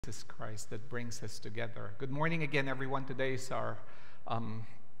Jesus Christ that brings us together. Good morning again, everyone. Today is our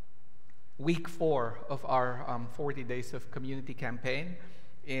week 4 of our 40 Days of Community campaign.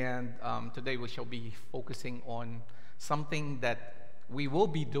 And today we shall be focusing on something that we will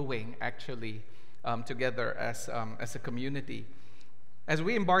be doing actually together as a community. As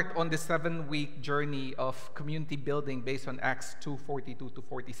we embark on this 7-week journey of community building based on Acts 2:42 to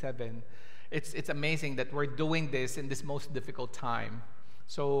 47, it's amazing that we're doing this in this most difficult time.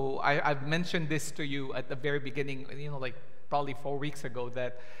 So I've mentioned this to you at the very beginning, like probably 4 weeks ago,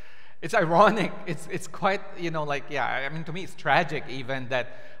 that it's ironic. It's quite, to me it's tragic even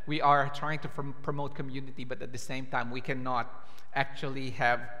that we are trying to promote community, but at the same time we cannot actually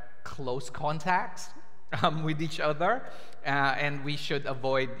have close contacts with each other, and we should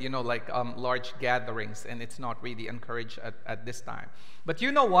avoid, large gatherings, and it's not really encouraged at this time. But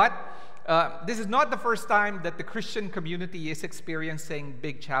you know what? This is not the first time that the Christian community is experiencing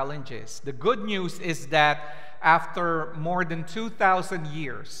big challenges. The good news is that after more than 2,000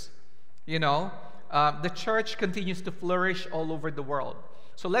 years, the church continues to flourish all over the world.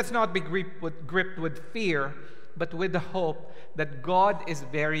 So let's not be gripped with fear, but with the hope that God is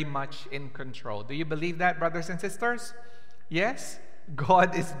very much in control. Do you believe that, brothers and sisters? Yes?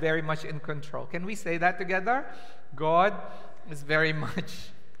 God is very much in control. Can we say that together? God is very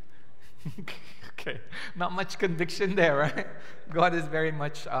much... Okay, not much conviction there, right? God is very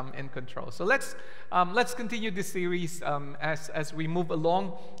much in control. So let's continue this series as we move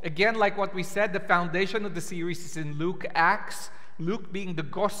along. Again, like what we said, the foundation of the series is in Luke, Acts. Luke being the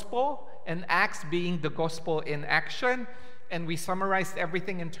gospel, and Acts being the gospel in action. And we summarized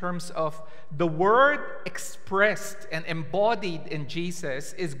everything in terms of the word expressed and embodied in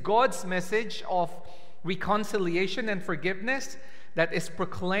Jesus is God's message of reconciliation and forgiveness that is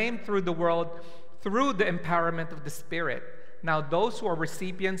proclaimed through the world through the empowerment of the Spirit. Now, those who are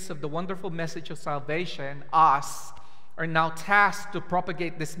recipients of the wonderful message of salvation, us, are now tasked to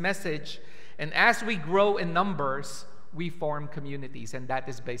propagate this message. And as we grow in numbers, we form communities, and that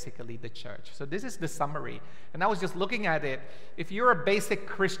is basically the church. So this is the summary. And I was just looking at it. If you're a basic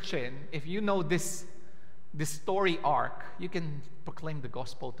Christian, if you know this story arc, you can proclaim the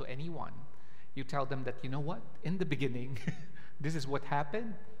gospel to anyone. You tell them that, you know what? In the beginning, this is what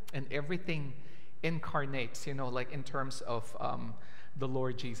happened, and everything incarnates, in terms of the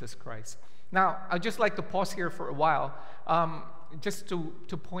Lord Jesus Christ. Now, I'd just like to pause here for a while, just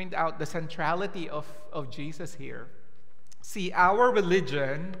to point out the centrality of Jesus here. See, our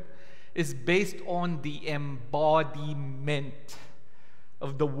religion is based on the embodiment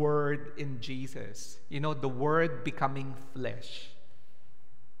of the Word in Jesus. The Word becoming flesh.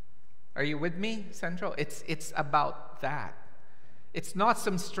 Are you with me, Central? It's about that. It's not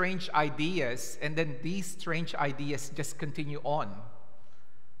some strange ideas, and then these strange ideas just continue on.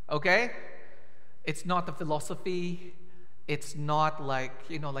 Okay? It's not a philosophy. It's not like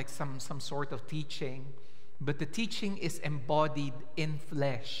some sort of teaching. But the teaching is embodied in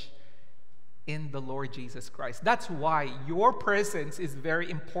flesh, in the Lord Jesus Christ. That's why your presence is very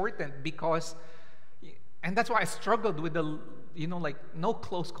important, and that's why I struggled with no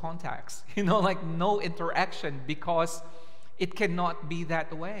close contacts, no interaction, because it cannot be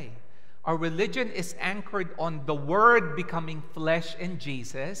that way. Our religion is anchored on the Word becoming flesh in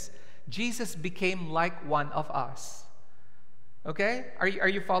Jesus. Jesus became like one of us. Okay? Are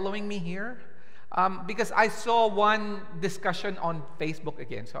you following me here? Because I saw one discussion on Facebook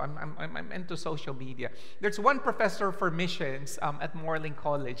again, so I'm into social media. There's one professor for missions at Moreland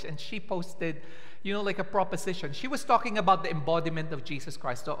College, and she posted, a proposition. She was talking about the embodiment of Jesus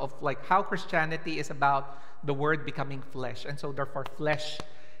Christ, of how Christianity is about the Word becoming flesh, and so therefore flesh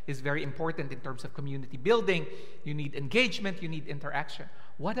is very important in terms of community building. You need engagement, you need interaction.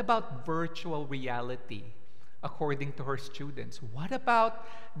 What about virtual reality? According to her students, what about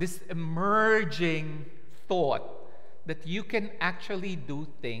this emerging thought that you can actually do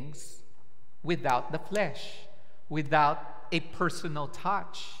things without the flesh, without a personal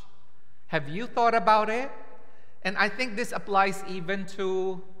touch? Have you thought about it? And I think this applies even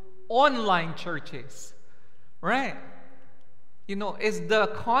to online churches, right? Is the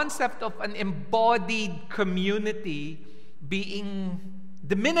concept of an embodied community being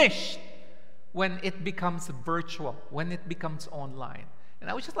diminished when it becomes virtual, when it becomes online? And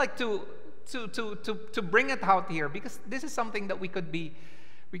I would just like to bring it out here, because this is something that we could be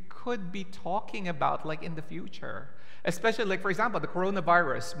talking about in the future. Especially for example, the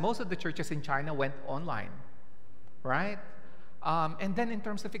coronavirus. Most of the churches in China went online, right? And then in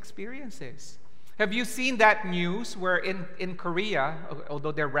terms of experiences, have you seen that news where in Korea,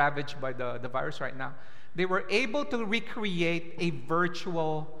 although they're ravaged by the virus right now, they were able to recreate a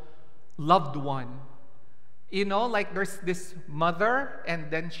virtual loved one. You know, like there's this mother,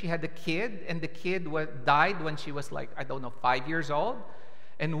 and then she had a kid, and the kid died when she was like, I don't know, 5 years old.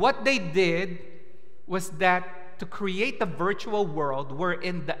 And what they did was that to create a virtual world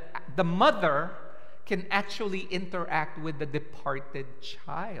wherein the mother can actually interact with the departed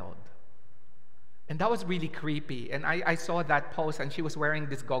child. And that was really creepy. And I saw that post, and she was wearing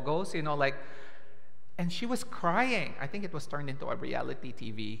these goggles, you know, like, and she was crying. I think it was turned into a reality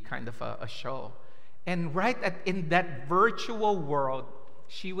TV kind of a show. And in that virtual world,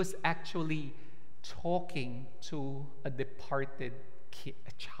 she was actually talking to a departed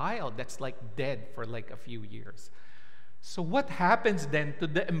a child that's like dead for like a few years. So what happens then to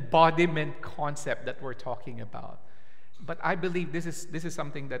the embodiment concept that we're talking about? But I believe this is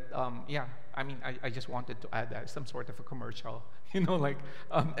something that, I just wanted to add that, some sort of a commercial, you know, like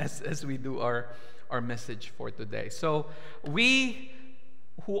as we do our message for today. So we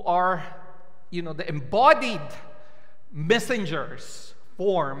who are, you know, the embodied messengers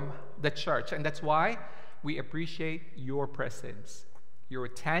form the church. And that's why we appreciate your presence, your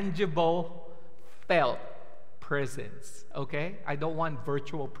tangible, felt presence, okay? I don't want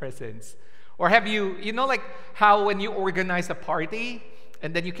virtual presence. Or have you know, like how when you organize a party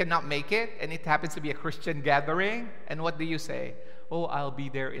and then you cannot make it and it happens to be a Christian gathering, and what do you say? Oh, I'll be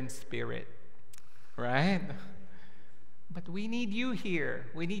there in spirit, right? But we need you here.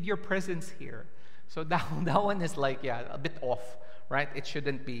 We need your presence here. So that one is like, yeah, a bit off, right? It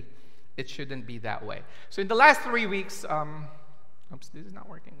shouldn't be that way. So in the last 3 weeks, oops, this is not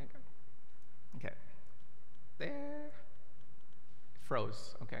working again. Okay. There. It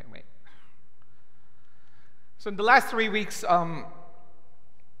froze. Okay, wait. So in the last 3 weeks,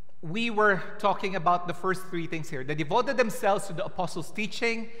 we were talking about the first three things here. They devoted themselves to the apostles'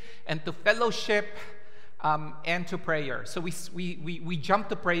 teaching and to fellowship and to prayer. So we jumped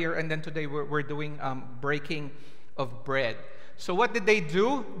to prayer, and then today we're doing breaking of bread. So what did they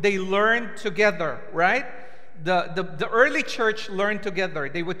do? They learned together, right? The early church learned together.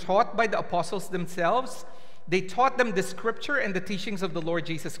 They were taught by the apostles themselves. They taught them the scripture and the teachings of the Lord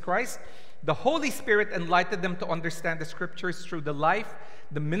Jesus Christ. The Holy Spirit enlightened them to understand the scriptures through the life,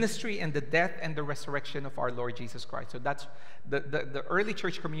 the ministry, and the death and the resurrection of our Lord Jesus Christ. So that's the early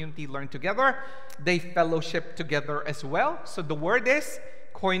church community learned together. They fellowship together as well. So the word is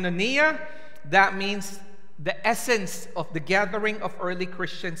koinonia. That means the essence of the gathering of early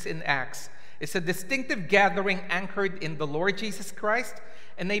Christians in Acts. It's a distinctive gathering anchored in the Lord Jesus Christ,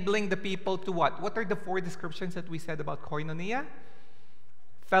 enabling the people to what? What are the four descriptions that we said about koinonia?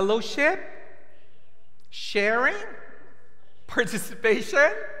 Fellowship, sharing,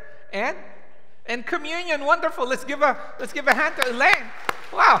 participation, and communion. Wonderful. Let's give a hand to Elaine.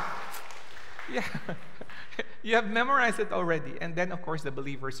 Wow. Yeah. You have memorized it already. And then, of course, the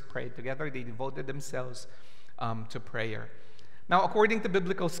believers prayed together. They devoted themselves to prayer. Now, according to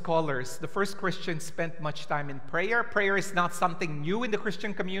biblical scholars, the first Christians spent much time in prayer. Prayer is not something new in the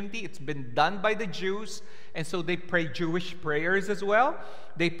Christian community. It's been done by the Jews, and so they prayed Jewish prayers as well.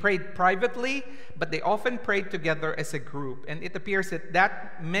 They prayed privately, but they often prayed together as a group. And it appears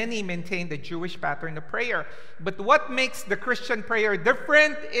that many maintain the Jewish pattern of prayer. But what makes the Christian prayer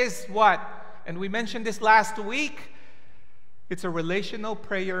different is what? And we mentioned this last week. It's a relational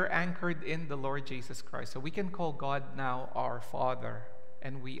prayer anchored in the Lord Jesus Christ. So we can call God now our Father,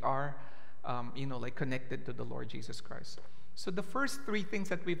 and we are, connected to the Lord Jesus Christ. So the first three things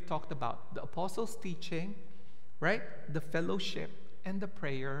that we've talked about, the apostles' teaching, right, the fellowship, and the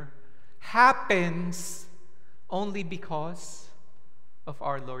prayer, happens only because of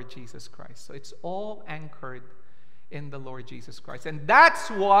our Lord Jesus Christ. So it's all anchored in the Lord Jesus Christ. And that's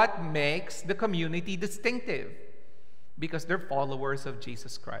what makes the community distinctive, because they're followers of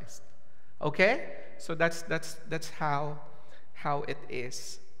Jesus Christ. Okay? So that's how it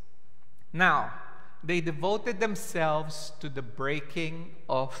is. Now, they devoted themselves to the breaking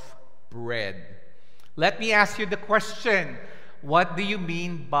of bread. Let me ask you the question. What do you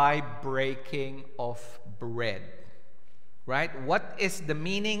mean by breaking of bread? Right? What is the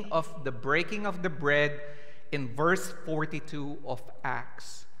meaning of the breaking of the bread in verse 42 of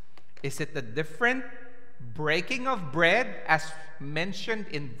Acts? Is it a different breaking of bread as mentioned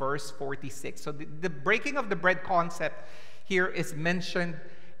in verse 46? So the breaking of the bread concept here is mentioned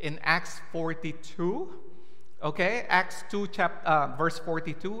in Acts 42. Okay? Acts 2, verse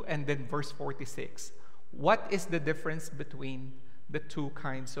 42, and then verse 46. What is the difference between the two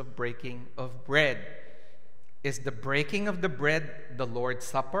kinds of breaking of bread? Is the breaking of the bread the Lord's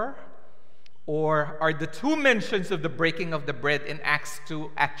Supper? Or are the two mentions of the breaking of the bread in Acts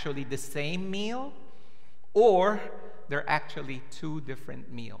 2 actually the same meal? or they're actually two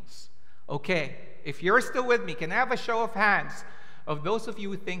different meals. Okay, if you're still with me, can I have a show of hands of those of you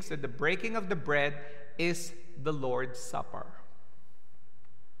who thinks that the breaking of the bread is the Lord's Supper?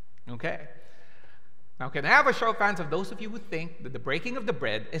 Okay. Now, can I have a show of hands of those of you who think that the breaking of the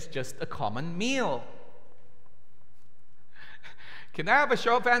bread is just a common meal? Can I have a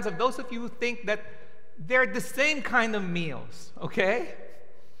show of hands of those of you who think that they're the same kind of meals? Okay?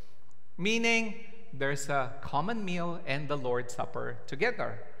 Meaning, there's a common meal and the Lord's Supper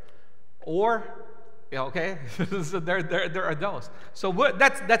together. Or, okay, so there are those. So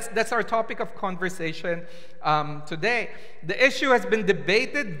that's our topic of conversation today. The issue has been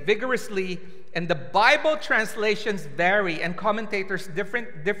debated vigorously, and the Bible translations vary, and commentators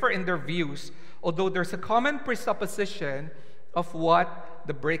differ in their views, although there's a common presupposition of what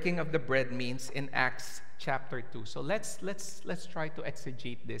the breaking of the bread means in Acts chapter 2. So let's try to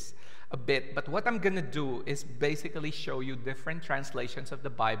exegete this a bit. But what I'm going to do is basically show you different translations of the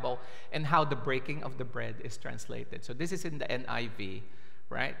Bible and how the breaking of the bread is translated. So this is in the NIV,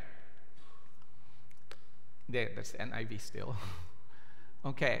 right? That's NIV still.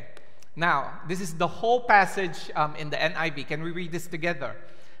 Okay. Now, this is the whole passage in the NIV. Can we read this together?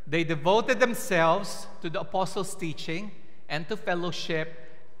 They devoted themselves to the apostles' teaching and to fellowship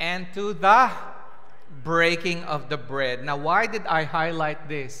and to the breaking of the bread. Now, why did I highlight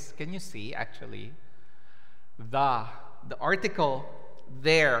this? Can you see, actually? The article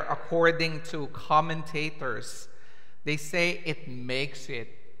there, according to commentators, they say it makes it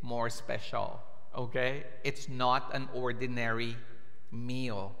more special, okay? It's not an ordinary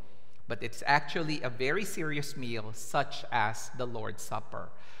meal, but it's actually a very serious meal, such as the Lord's Supper.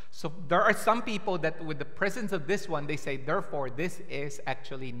 So there are some people that with the presence of this one, they say, therefore, this is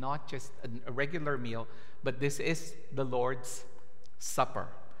actually not just a regular meal, but this is the Lord's Supper.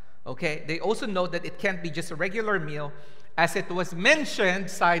 Okay? They also note that it can't be just a regular meal, as it was mentioned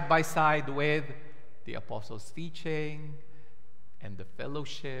side by side with the apostles' teaching and the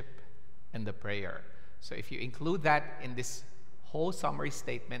fellowship and the prayer. So if you include that in this whole summary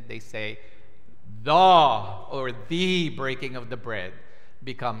statement, they say, the breaking of the bread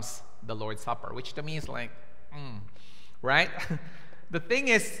becomes the Lord's Supper, which to me is like, right? The thing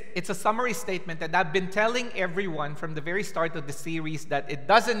is, it's a summary statement, and I've been telling everyone from the very start of the series that it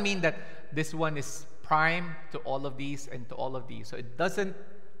doesn't mean that this one is prime to all of these and to all of these. So it doesn't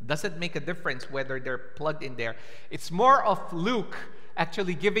make a difference whether they're plugged in there. It's more of Luke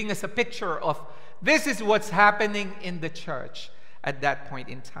actually giving us a picture of this is what's happening in the church at that point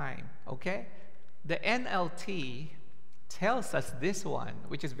in time, okay? The NLT tells us this one,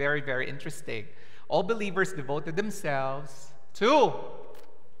 which is very, very interesting. All believers devoted themselves to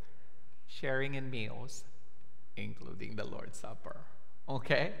sharing in meals, including the Lord's Supper.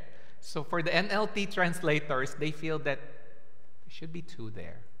 Okay? So for the NLT translators, they feel that there should be two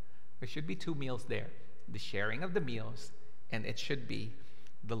there. There should be two meals there. The sharing of the meals, and it should be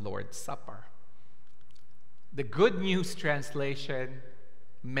the Lord's Supper. The Good News translation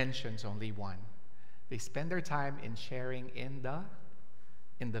mentions only one. They spend their time in sharing in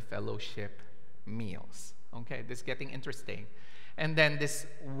the fellowship meals. Okay, this is getting interesting. And then this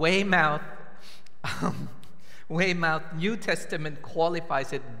Weymouth New Testament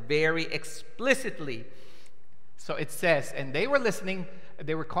qualifies it very explicitly. So it says, and they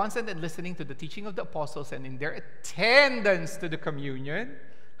were constant in listening to the teaching of the apostles and in their attendance to the communion,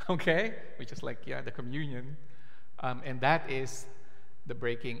 okay, which is like, the communion. And that is the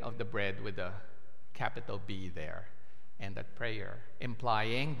breaking of the bread with a capital B there, and that prayer,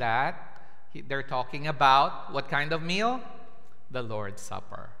 implying that they're talking about what kind of meal? The Lord's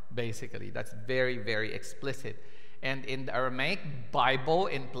Supper. Basically, that's very, very explicit. And in the Aramaic Bible,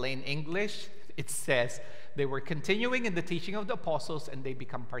 in plain English, it says they were continuing in the teaching of the apostles, and they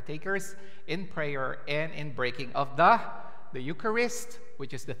become partakers in prayer and in breaking of the Eucharist,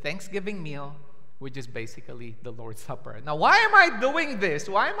 which is the Thanksgiving meal, which is basically the Lord's Supper. Now, why am I doing this?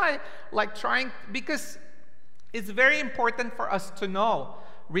 Why am I trying? Because it's very important for us to know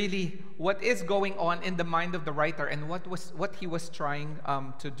really what is going on in the mind of the writer and what he was trying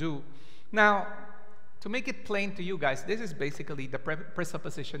to do. Now, to make it plain to you guys, this is basically the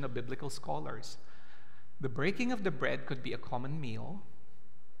presupposition of biblical scholars. The breaking of the bread could be a common meal,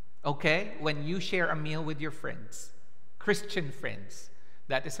 okay? When you share a meal with your friends, Christian friends,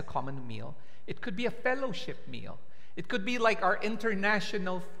 that is a common meal. It could be a fellowship meal. It could be like our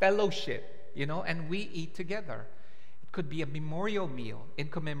international fellowship, and we eat together. It could be a memorial meal in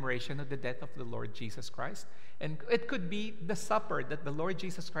commemoration of the death of the Lord Jesus Christ. And it could be the supper that the Lord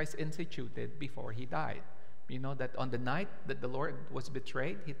Jesus Christ instituted before he died. You know that on the night that the Lord was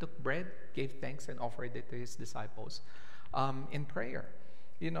betrayed, he took bread, gave thanks, and offered it to his disciples in prayer.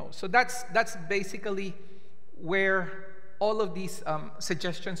 You know, so that's basically where all of these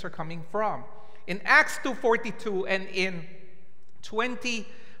suggestions are coming from. In Acts 2:42 and in 20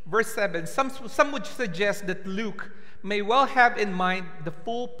 verse 7, some would suggest that Luke may well have in mind the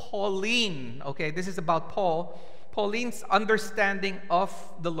full Pauline, okay, this is about Pauline's understanding of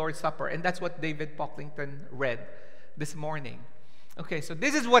the Lord's Supper. And that's what David Pocklington read this morning. Okay, so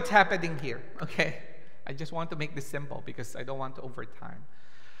this is what's happening here, okay? I just want to make this simple because I don't want to overtime.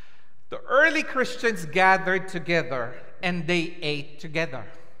 The early Christians gathered together and they ate together.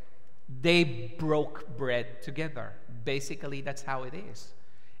 They broke bread together. Basically, that's how it is.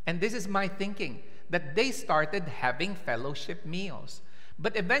 And this is my thinking, that they started having fellowship meals.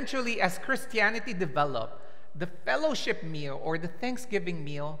 But eventually, as Christianity developed, the fellowship meal or the Thanksgiving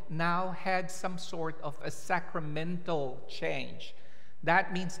meal now had some sort of a sacramental change.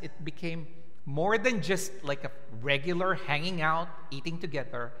 That means it became more than just like a regular hanging out, eating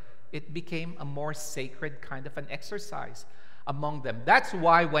together. It became a more sacred kind of an exercise among them. That's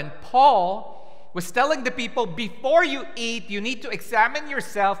why when Paul was telling the people, before you eat, you need to examine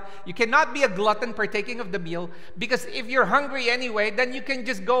yourself. You cannot be a glutton partaking of the meal, because if you're hungry anyway, then you can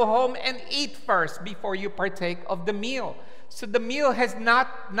just go home and eat first before you partake of the meal. So the meal has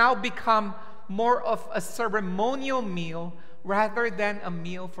not now become more of a ceremonial meal rather than a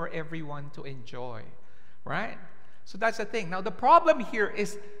meal for everyone to enjoy, right? So that's the thing. Now the problem here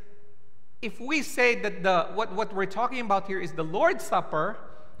is, if we say that what we're talking about here is the Lord's Supper,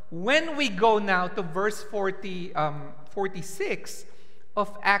 when we go now to verse 46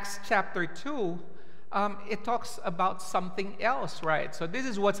 of Acts chapter 2, it talks about something else, right? So this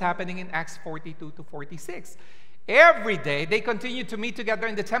is what's happening in Acts 42 to 46. Every day, they continued to meet together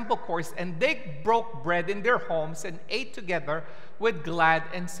in the temple courts, and they broke bread in their homes and ate together with glad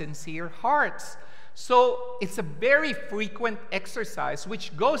and sincere hearts. So it's a very frequent exercise,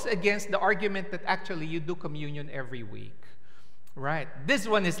 which goes against the argument that actually you do communion every week. Right. This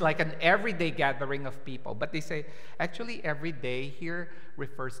one is like an everyday gathering of people. But they say, actually, every day here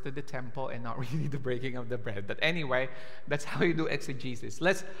refers to the temple and not really the breaking of the bread. But anyway, that's how you do exegesis.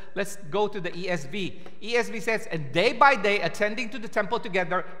 Let's go to the ESV. ESV says, and day by day, attending to the temple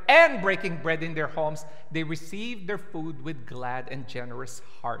together and breaking bread in their homes, they received their food with glad and generous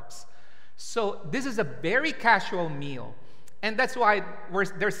hearts. So this is a very casual meal. And that's why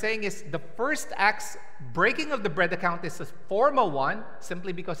they're saying is the first Acts breaking of the bread account is a formal one,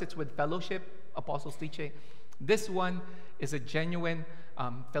 simply because it's with fellowship, apostles' teaching. This one is a genuine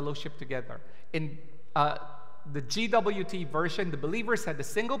fellowship together. In the GWT version, the believers had a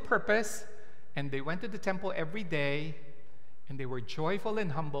single purpose, and they went to the temple every day, and they were joyful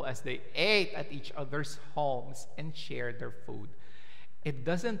and humble as they ate at each other's homes and shared their food. It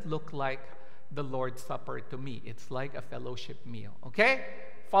doesn't look like the Lord's Supper to me. It's like a fellowship meal. Okay?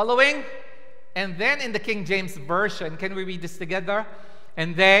 Following? And then in the King James Version, can we read this together?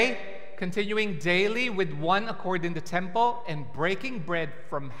 And they, continuing daily with one accord in the temple and breaking bread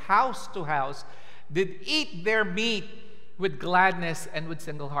from house to house, did eat their meat with gladness and with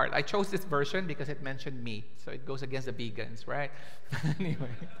single heart. I chose this version because it mentioned meat, so it goes against the vegans, right? Anyway.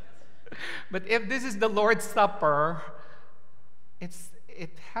 But if this is the Lord's Supper,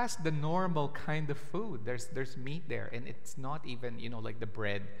 it has the normal kind of food. There's meat there, and it's not even, like the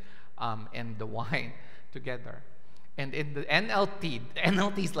bread and the wine together. And in the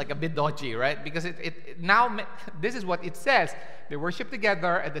NLT is like a bit dodgy, right? Because it now, this is what it says. They worship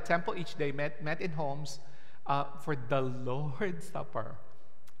together at the temple each day, met in homes for the Lord's Supper,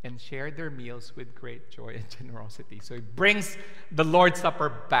 and shared their meals with great joy and generosity. So it brings the Lord's Supper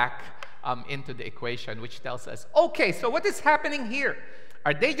back into the equation, which tells us, okay, so what is happening here?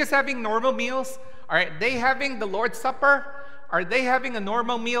 Are they just having normal meals? Are they having the Lord's Supper? Are they having a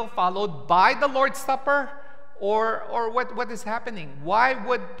normal meal followed by the Lord's Supper? Or what is happening? Why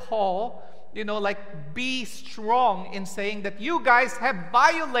would Paul, be strong in saying that you guys have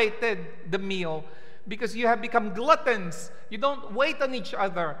violated the meal because you have become gluttons? You don't wait on each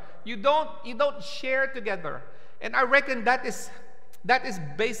other. You don't share together. And I reckon that is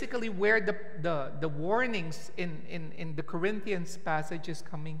basically where the warnings in the Corinthians passage is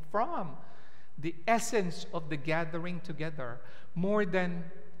coming from. The essence of the gathering together, more than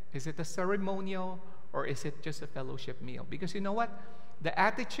is it a ceremonial or is it just a fellowship meal? Because you know what? The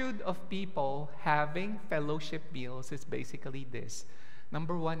attitude of people having fellowship meals is basically this.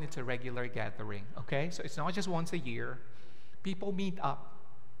 Number one, it's a regular gathering, okay? So it's not just once a year. People meet up.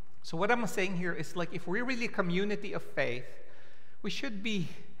 So what I'm saying here is, like, if we're really a community of faith, we should be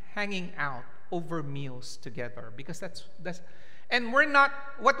hanging out over meals together, because that's and we're not,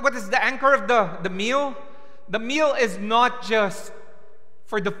 what is the anchor of the meal? The meal is not just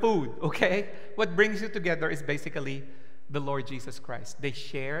for the food, okay? What brings you together is basically the Lord Jesus Christ. They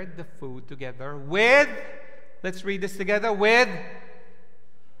shared the food together with, let's read this together, with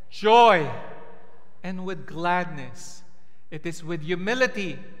joy and with gladness. It is with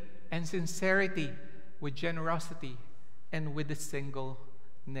humility and sincerity, with generosity and with a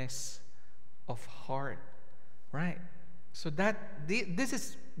singleness of heart. Right? So this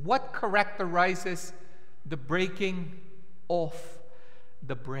is what characterizes the breaking of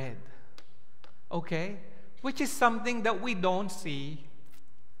the bread. Okay? Which is something that we don't see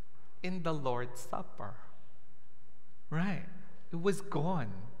in the Lord's Supper. Right? It was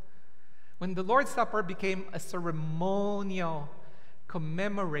gone. When the Lord's Supper became a ceremonial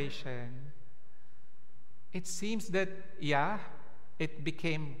commemoration, it seems that, it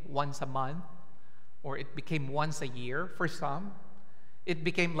became once a month, or it became once a year for some. It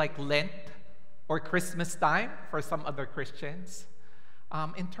became like Lent or Christmas time for some other Christians.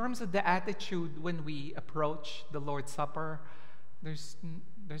 In terms of the attitude when we approach the Lord's Supper, there's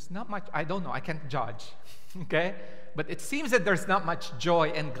not much, I don't know, I can't judge, okay? But it seems that there's not much joy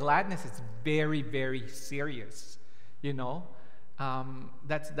and gladness. It's very, very serious, you know?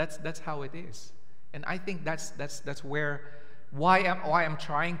 That's how it is. And I think that's why I'm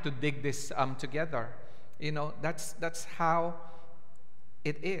trying to dig this together. You know, that's how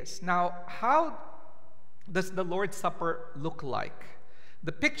it is. Now, how does the Lord's Supper look like?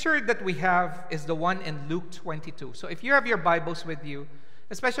 The picture that we have is the one in Luke 22. So if you have your Bibles with you,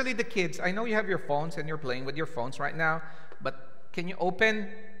 especially the kids, I know you have your phones and you're playing with your phones right now, but can you open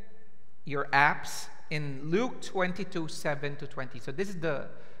your apps in Luke 22, 7 to 20? So this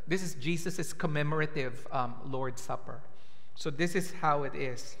is Jesus' commemorative Lord's Supper. So this is how it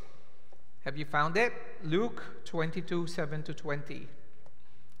is. Have you found it? Luke 22, 7 to 20.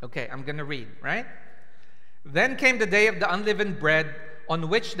 Okay, I'm going to read, right? Then came the day of the unleavened bread, on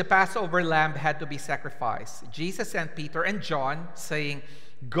which the Passover lamb had to be sacrificed. Jesus sent Peter and John, saying,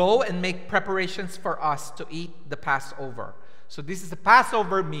 "Go and make preparations for us to eat the Passover." So this is a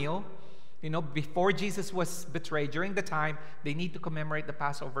Passover meal. You know, before Jesus was betrayed, during the time, they need to commemorate the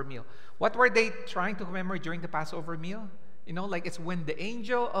Passover meal. What were they trying to commemorate during the Passover meal? You know, like it's when the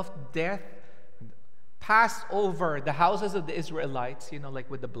angel of death passed over the houses of the Israelites, you know, like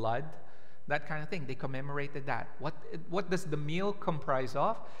with the blood. That kind of thing. They commemorated that. What does the meal comprise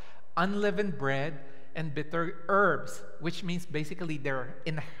of? Unleavened bread and bitter herbs, which means basically they're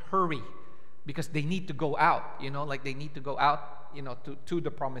in a hurry because they need to go out, you know, like they need to go out, you know, to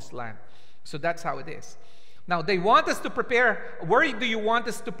the promised land. So that's how it is. Now, they want us to prepare. Where do you want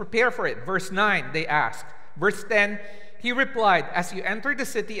us to prepare for it? Verse 9, they asked. Verse 10, he replied, "As you enter the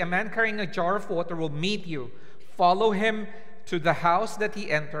city, a man carrying a jar of water will meet you. Follow him to the house that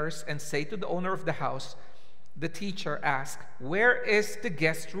he enters and say to the owner of the house, 'The teacher asked, where is the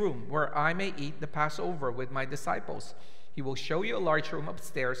guest room where I may eat the Passover with my disciples?' He will show you a large room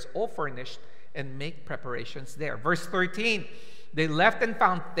upstairs, all furnished, and make preparations there." Verse 13, they left and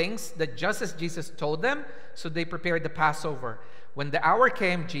found things that just as Jesus told them, so they prepared the Passover. When the hour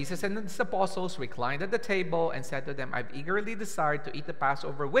came, Jesus and his apostles reclined at the table and said to them, "I've eagerly desired to eat the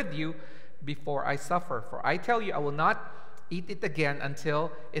Passover with you before I suffer. For I tell you, I will not eat it again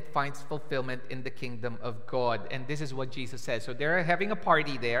until it finds fulfillment in the kingdom of God." And this is what Jesus said. So they're having a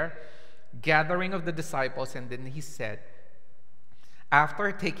party there, gathering of the disciples, and then he said,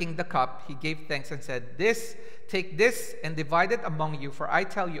 after taking the cup, he gave thanks and said, "Take this and divide it among you, for I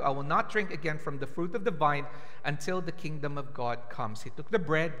tell you, I will not drink again from the fruit of the vine until the kingdom of God comes." He took the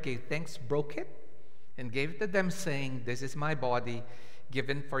bread, gave thanks, broke it, and gave it to them, saying, "This is my body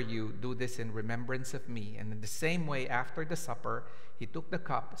given for you. Do this in remembrance of me." And in the same way, after the supper, he took the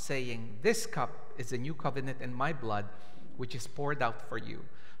cup, saying, "This cup is the new covenant in my blood, which is poured out for you."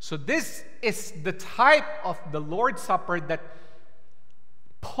 So this is the type of the Lord's Supper that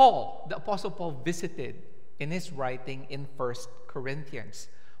Paul, the Apostle Paul, visited in his writing in 1 Corinthians.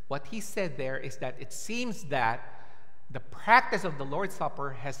 What he said there is that it seems that the practice of the Lord's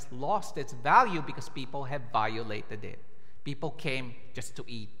Supper has lost its value because people have violated it. People came just to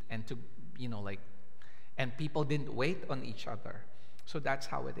eat and to, you know, like, and people didn't wait on each other. So that's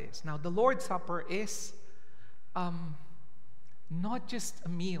how it is. Now, the Lord's Supper is not just a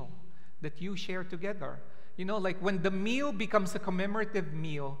meal that you share together. You know, like when the meal becomes a commemorative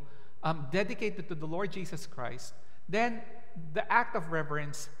meal dedicated to the Lord Jesus Christ, then the act of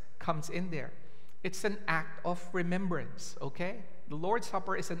reverence comes in there. It's an act of remembrance, okay? The Lord's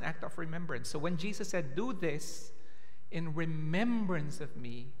Supper is an act of remembrance. So when Jesus said, "Do this in remembrance of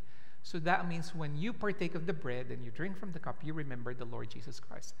me," So that means when you partake of the bread and you drink from the cup, you remember the Lord Jesus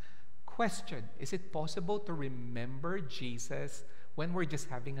Christ. Question, is it possible to remember Jesus when we're just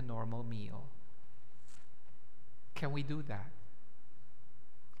having a normal meal? Can we do that?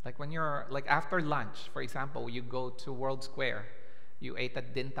 Like when you're, like after lunch, for example, you go to World Square, you ate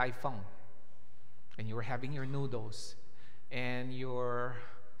at Din Tai Fung, and you were having your noodles, and your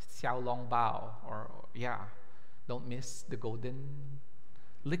xiao long bao, or don't miss the golden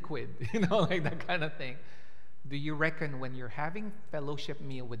liquid, like that kind of thing. Do you reckon when you're having fellowship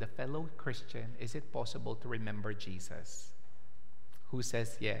meal with a fellow Christian, is it possible to remember Jesus? Who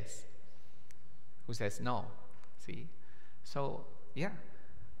says yes? Who says no? See? So,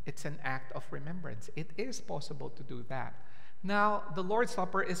 it's an act of remembrance. It is possible to do that. Now, the Lord's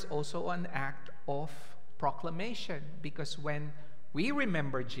Supper is also an act of proclamation, because when we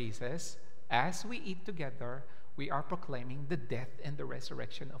remember Jesus, as we eat together, we are proclaiming the death and the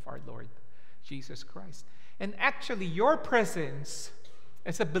resurrection of our Lord Jesus Christ. And actually, your presence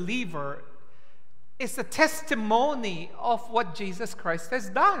as a believer is a testimony of what Jesus Christ has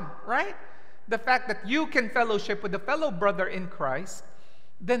done, right? The fact that you can fellowship with a fellow brother in Christ,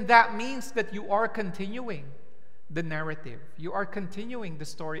 then that means that you are continuing the narrative. You are continuing the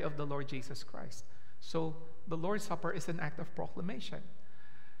story of the Lord Jesus Christ. So the Lord's Supper is an act of proclamation.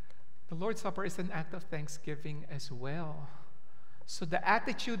 The Lord's Supper is an act of thanksgiving as well. So the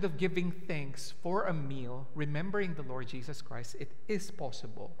attitude of giving thanks for a meal, remembering the Lord Jesus Christ, it is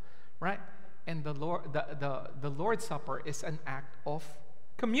possible, right? And the Lord's Supper is an act of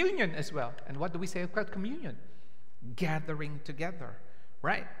communion as well. And what do we say about communion? Gathering together,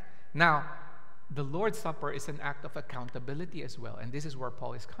 right? Now, the Lord's Supper is an act of accountability as well. And this is where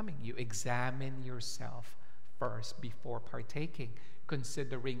Paul is coming. You examine yourself first before partaking,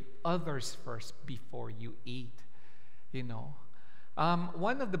 considering others first before you eat,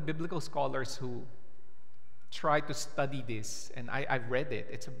 One of the biblical scholars who tried to study this, and I've read it,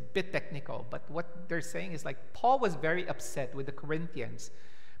 it's a bit technical, but what they're saying is like Paul was very upset with the Corinthians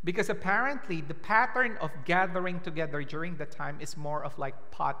because apparently the pattern of gathering together during the time is more of like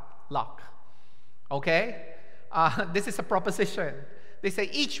potluck. Okay? This is a proposition. They say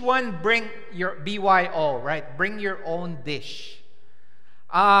each one bring your BYO, right? Bring your own dish.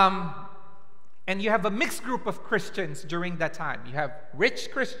 And you have a mixed group of Christians during that time. You have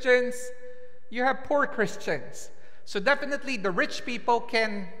rich Christians, you have poor Christians. So definitely the rich people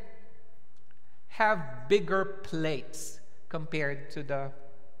can have bigger plates compared to the,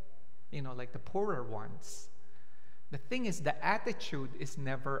 like the poorer ones. The thing is, the attitude is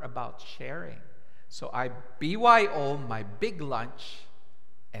never about sharing. So I BYO my big lunch,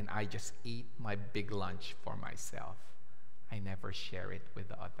 and I just eat my big lunch for myself. I never share it with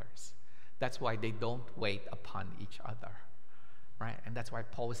the others. That's why they don't wait upon each other, right? And that's why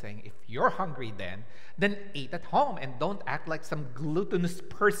Paul is saying, if you're hungry then eat at home and don't act like some gluttonous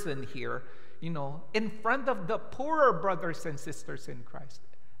person here, in front of the poorer brothers and sisters in Christ.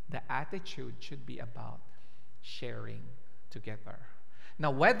 The attitude should be about sharing together.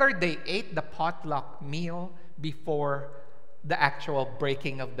 Now, whether they ate the potluck meal before the actual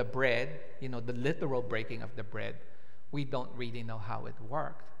breaking of the bread, the literal breaking of the bread, we don't really know how it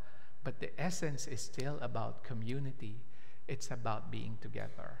worked. But the essence is still about community. It's about being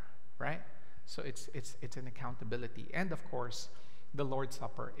together, right? So it's an accountability. And of course, the Lord's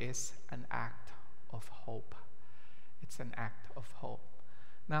Supper is an act of hope. It's an act of hope.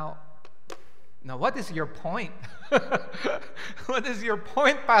 Now, what is your point? What is your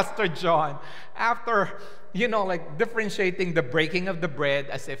point, Pastor John? After, differentiating the breaking of the bread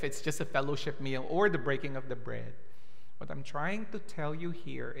as if it's just a fellowship meal or the breaking of the bread. What I'm trying to tell you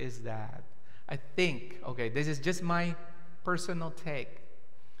here is that I think, this is just my personal take.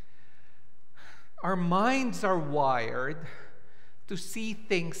 Our minds are wired to see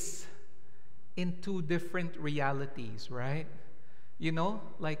things in two different realities, right?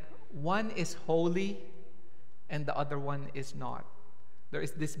 Like one is holy and the other one is not. There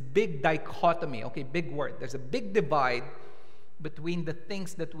is this big dichotomy, big word. There's a big divide between the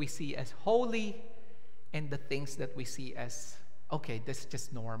things that we see as holy and the things that we see as, this is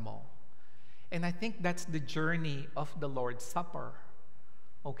just normal. And I think that's the journey of the Lord's Supper.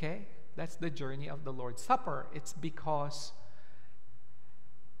 Okay? That's the journey of the Lord's Supper. It's because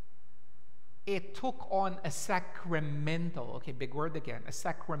it took on a sacramental, big word again, a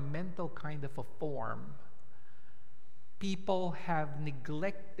sacramental kind of a form. People have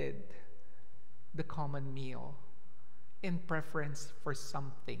neglected the common meal in preference for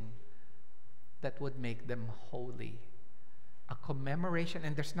something that would make them holy. A commemoration,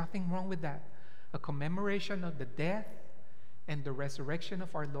 and there's nothing wrong with that. A commemoration of the death and the resurrection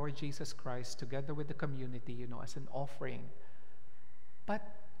of our Lord Jesus Christ together with the community, as an offering. But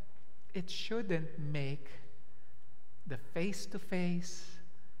it shouldn't make the face-to-face,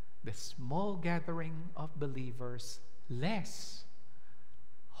 the small gathering of believers less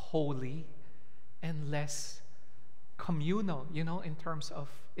holy and less communal, in terms of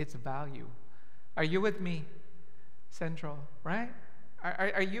its value. Are you with me, Central? Right?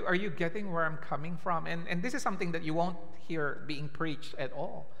 Are you getting where I'm coming from? And this is something that you won't hear being preached at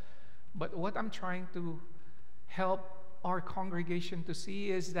all. But what I'm trying to help our congregation to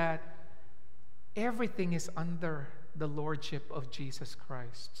see is that everything is under the lordship of Jesus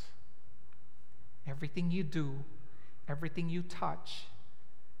Christ. Everything you do, everything you touch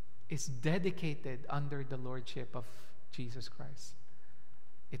is dedicated under the lordship of Jesus Christ.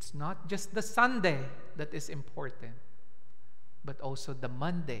 It's not just the Sunday that is important, but also the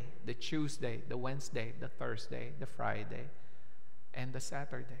Monday, the Tuesday, the Wednesday, the Thursday, the Friday, and the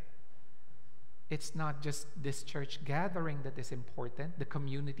Saturday. It's not just this church gathering that is important, the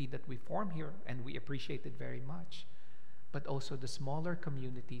community that we form here, and we appreciate it very much, but also the smaller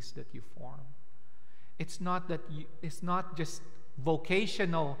communities that you form. It's not just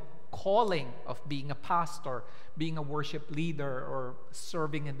vocational calling of being a pastor, being a worship leader, or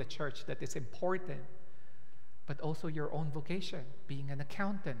serving in the church that is important, but also your own vocation, being an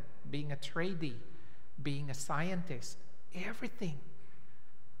accountant, being a tradie, being a scientist. Everything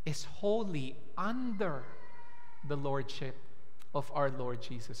is wholly under the lordship of our Lord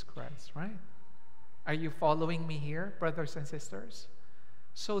Jesus Christ, right? Are you following me here, brothers and sisters?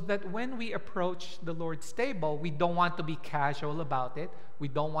 So that when we approach the Lord's table, we don't want to be casual about it. We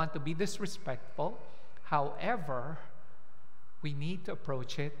don't want to be disrespectful. However, we need to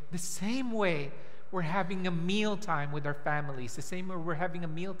approach it the same way we're having a meal time with our families, the same way we're having a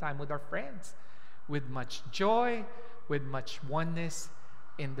meal time with our friends, with much joy, with much oneness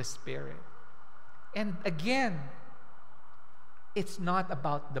in the Spirit. And again, it's not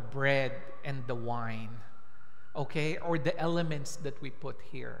about the bread and the wine, okay, or the elements that we put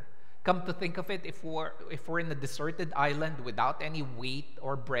here. Come to think of it, if we're in a deserted island without any wheat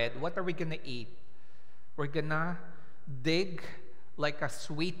or bread, what are we gonna eat? We're gonna dig like a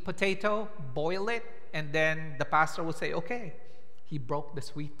sweet potato, boil it, and then the pastor will say, okay, he broke the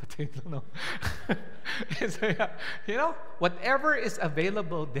sweet potato. No. So, whatever is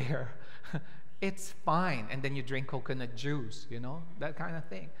available there, it's fine. And then you drink coconut juice, that kind of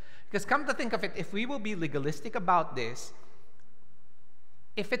thing. Because come to think of it, if we will be legalistic about this,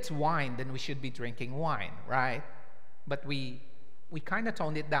 if it's wine, then we should be drinking wine, right? But we kind of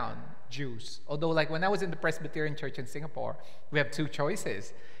toned it down, juice. Although, like when I was in the Presbyterian church in Singapore, we have two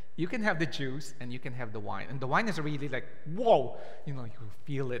choices. You can have the juice and you can have the wine. And the wine is really like, whoa, you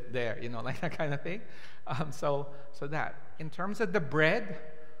feel it there, like that kind of thing. So that. In terms of the bread,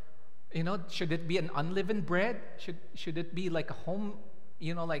 should it be an unleavened bread? Should it be like a home,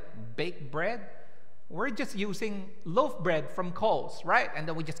 like baked bread? We're just using loaf bread from Coles, right? And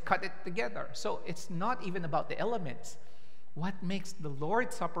then we just cut it together. So it's not even about the elements. What makes the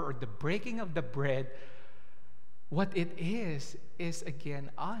Lord's Supper or the breaking of the bread, what it is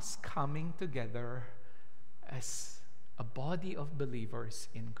again us coming together as a body of believers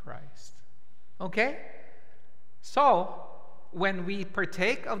in Christ. Okay? So, when we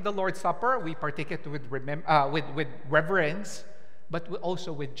partake of the Lord's Supper, we partake it with reverence, but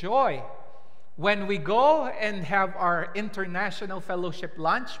also with joy. When we go and have our international fellowship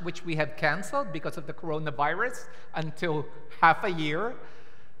lunch, which we have canceled because of the coronavirus until half a year,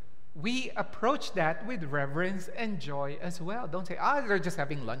 we approach that with reverence and joy as well. Don't say, they're just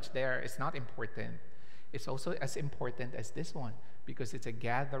having lunch there. It's not important. It's also as important as this one because it's a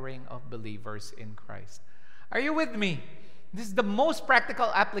gathering of believers in Christ. Are you with me? This is the most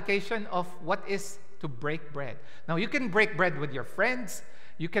practical application of what is to break bread. Now, you can break bread with your friends.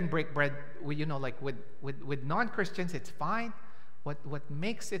 You can break bread with, with non-Christians. It's fine. What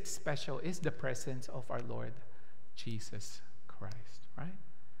makes it special is the presence of our Lord Jesus Christ, right?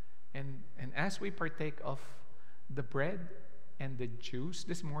 And as we partake of the bread and the juice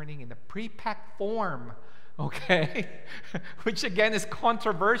this morning in a pre-packed form, okay, which again is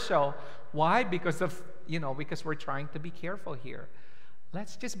controversial. Why? Because we're trying to be careful here.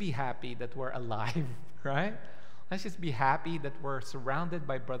 Let's just be happy that we're alive, right? Let's just be happy that we're surrounded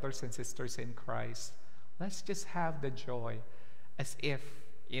by brothers and sisters in Christ. Let's just have the joy as if,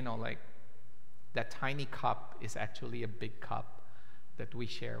 that tiny cup is actually a big cup that we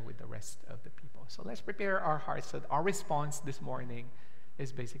share with the rest of the people. So let's prepare our hearts so that our response this morning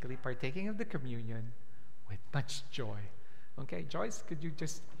is basically partaking of the communion with much joy. Okay, Joyce, could you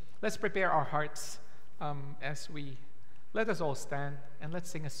let's prepare our hearts as we Let us all stand and let's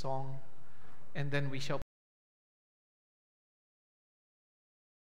sing a song, and then we shall